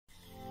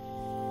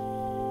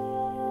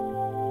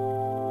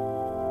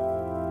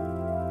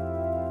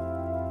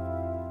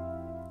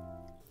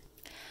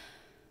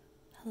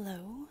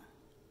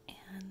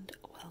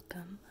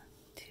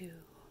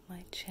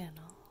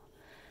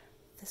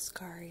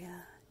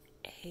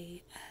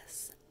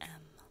ASMR.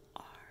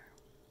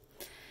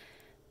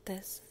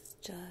 This is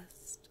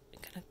just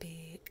gonna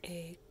be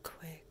a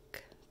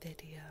quick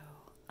video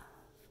of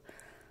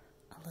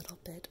a little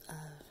bit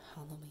of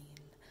Halloween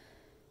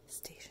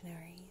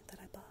stationery that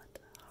I bought,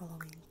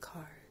 Halloween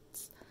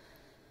cards,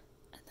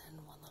 and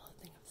then one little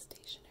thing of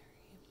stationery.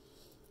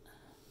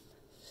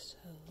 So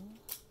I'm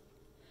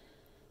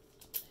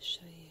gonna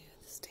show you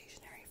the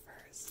stationery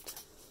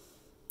first.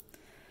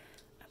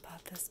 I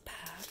bought this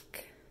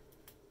pack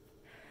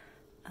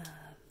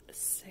of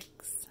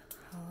 6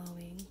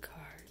 Halloween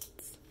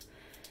cards,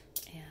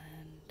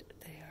 and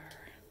they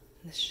are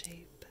in the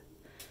shape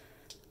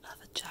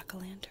of a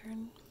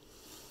jack-o'-lantern.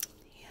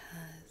 He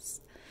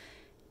has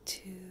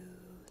 2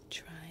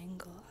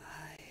 triangle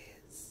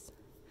eyes,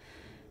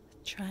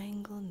 a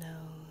triangle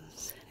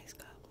nose, and he's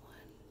got 1,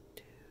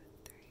 2,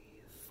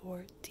 3,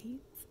 4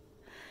 teeth,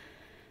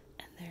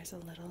 and there's a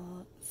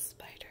little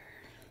spider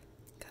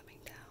coming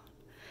down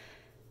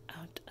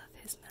out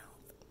of his mouth.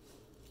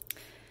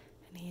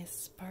 And he is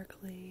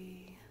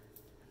sparkly,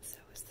 and so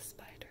is the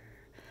spider.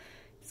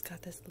 He's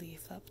got this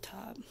leaf up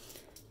top,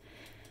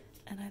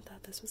 and I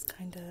thought this was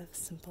kind of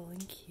simple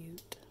and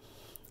cute.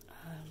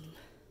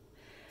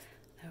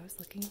 I was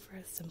looking for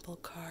a simple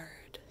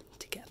card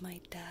to get my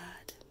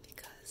dad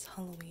because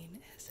Halloween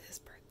is his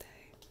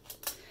birthday,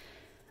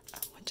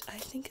 which I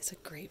think is a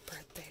great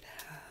birthday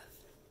to have.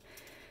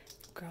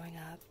 Growing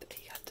up,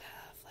 he got to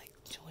have like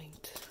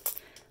joint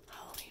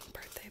Halloween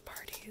birthday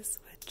parties,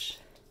 which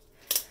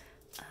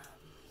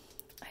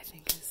I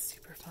think is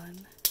super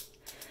fun,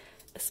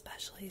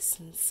 especially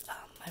since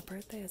my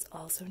birthday is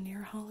also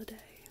near a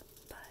holiday,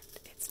 but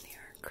it's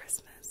near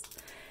Christmas,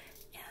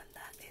 and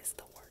that is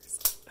the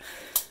worst.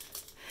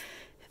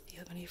 If you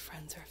have any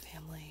friends or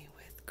family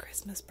with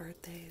Christmas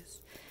birthdays,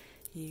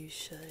 you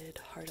should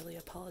heartily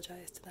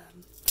apologize to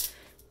them,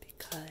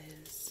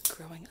 because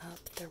growing up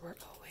there were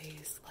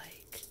always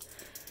like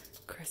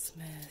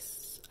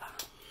Christmas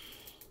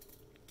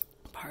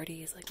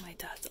parties. Like my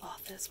dad's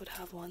office would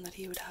have one that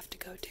he would have to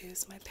go to,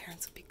 so my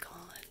parents would be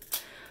gone,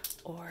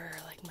 or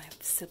like my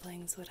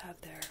siblings would have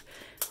their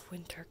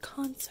winter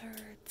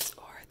concerts,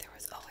 or there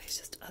was always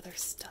just other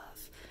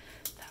stuff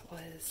that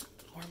was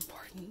more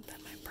important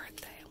than my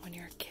birthday. When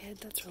you're a kid,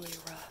 that's really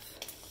rough.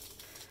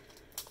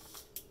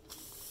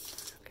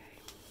 Okay,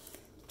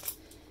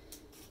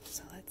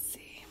 so let's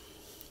see.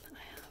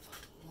 I have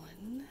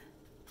 1,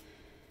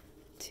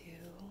 2,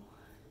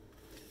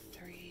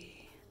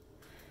 3,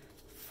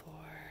 4,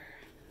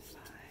 5,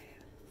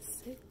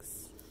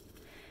 6,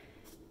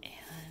 and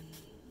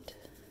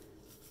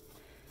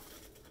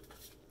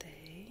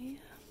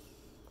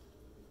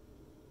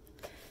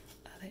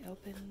they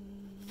open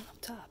up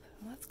top.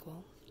 Well, that's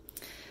cool.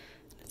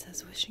 And it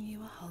says, wishing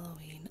you a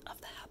Halloween of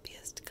the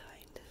happiest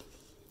kind.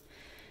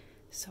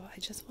 So I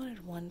just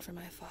wanted one for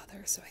my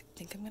father, so I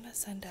think I'm gonna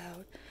send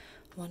out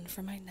one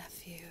for my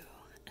nephew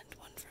and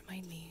one for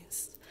my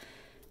niece,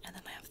 and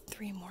then I have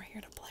 3 more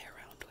here to play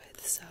around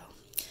with, so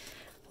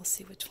we'll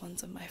see which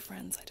ones of my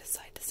friends I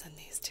decide to send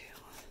these to.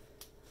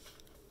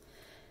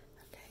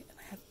 Okay, and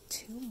I have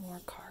 2 more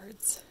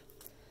cards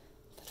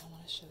that I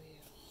want to show you.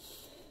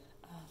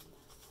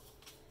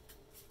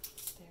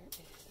 There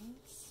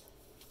is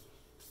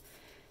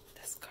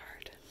this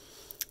card.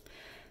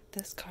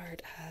 This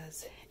card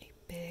has a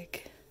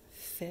big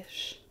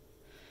fish.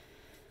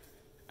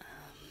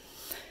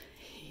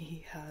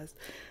 He has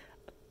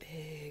a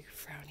big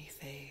frowny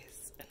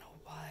face and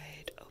a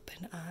wide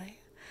open eye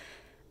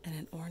and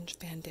an orange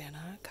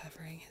bandana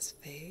covering his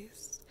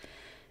face,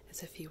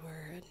 as if he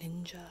were a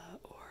ninja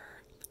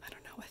or, I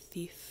don't know, a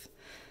thief,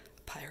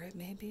 a pirate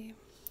maybe.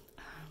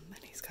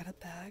 And he's got a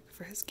bag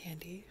for his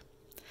candy,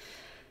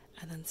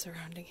 and then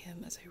surrounding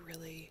him is a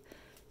really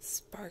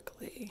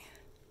sparkly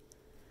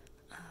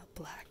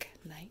black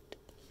knight.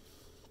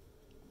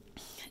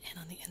 And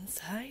on the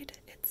inside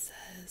it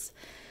says,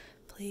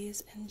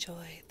 please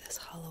enjoy this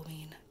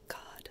Halloween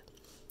cod.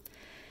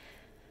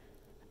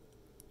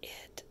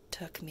 It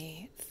took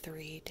me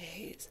 3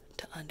 days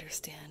to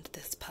understand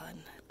this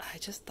pun. I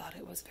just thought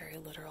it was very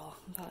literal.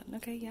 I thought,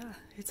 okay, yeah,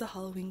 it's a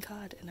Halloween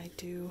cod, and I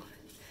do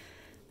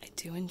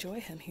enjoy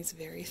him. He's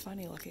very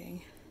funny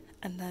looking.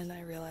 And then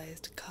I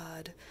realized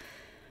cod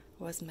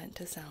was meant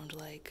to sound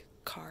like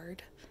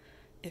card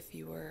if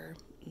you were,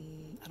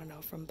 I don't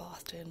know, from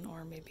Boston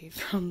or maybe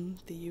from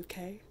the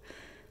UK.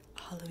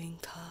 Halloween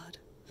cod.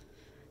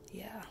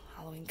 Yeah,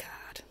 Halloween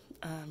cod.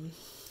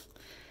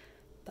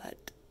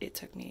 But it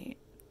took me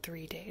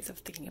 3 days of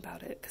thinking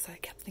about it, because I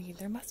kept thinking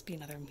there must be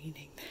another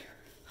meaning there.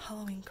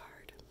 Halloween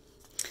card.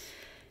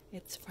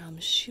 It's from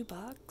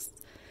Shoebox,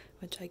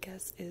 which I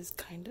guess is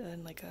kind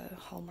of like a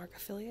Hallmark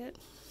affiliate.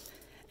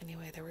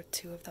 Anyway, there were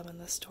 2 of them in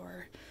the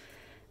store,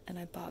 and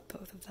I bought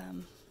both of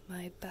them.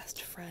 My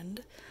best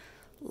friend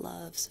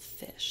loves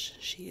fish.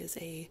 She is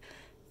a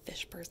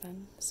fish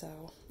person,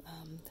 so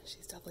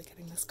she's definitely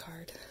getting this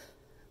card.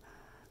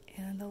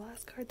 And the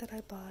last card that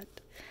I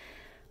bought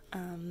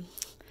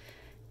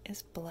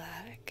is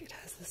black. It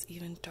has this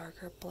even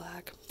darker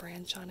black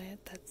branch on it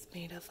that's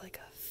made of like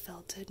a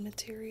felted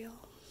material.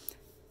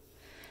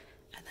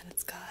 And then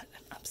it's got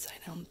an upside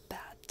down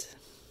bat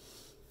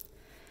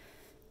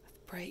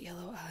with bright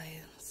yellow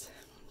eyes,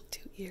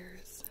 2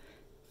 ears.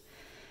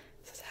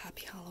 It says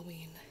Happy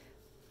Halloween.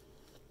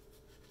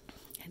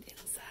 And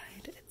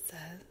inside it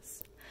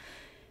says,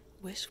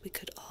 wish we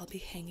could all be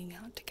hanging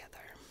out together.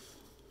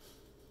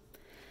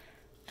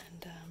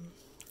 And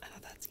I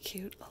thought that's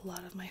cute. A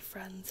lot of my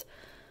friends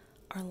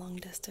are long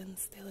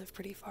distance. They live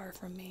pretty far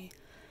from me.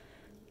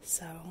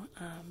 So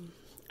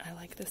I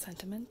like the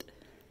sentiment.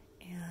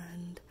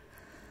 And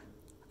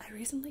I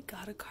recently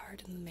got a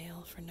card in the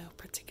mail for no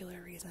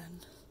particular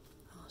reason.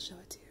 I'll show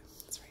it to you.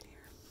 It's right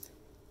here.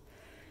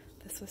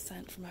 This was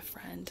sent from a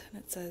friend,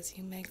 and it says,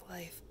 you make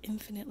life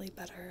infinitely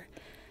better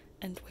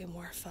and way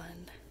more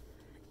fun.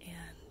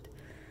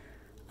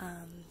 And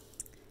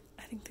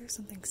I think there's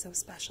something so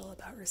special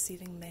about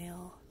receiving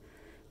mail,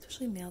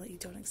 especially mail that you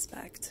don't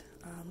expect.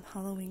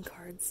 Halloween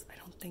cards, I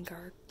don't think,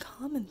 are a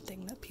common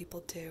thing that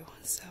people do,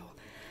 so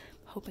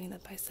I'm hoping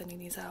that by sending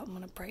these out, I'm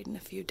going to brighten a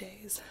few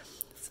days.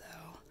 So,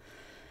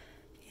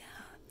 yeah,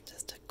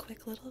 just a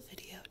quick little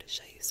video to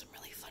show you some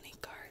really funny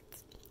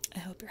cards. I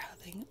hope you're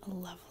having a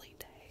lovely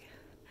day.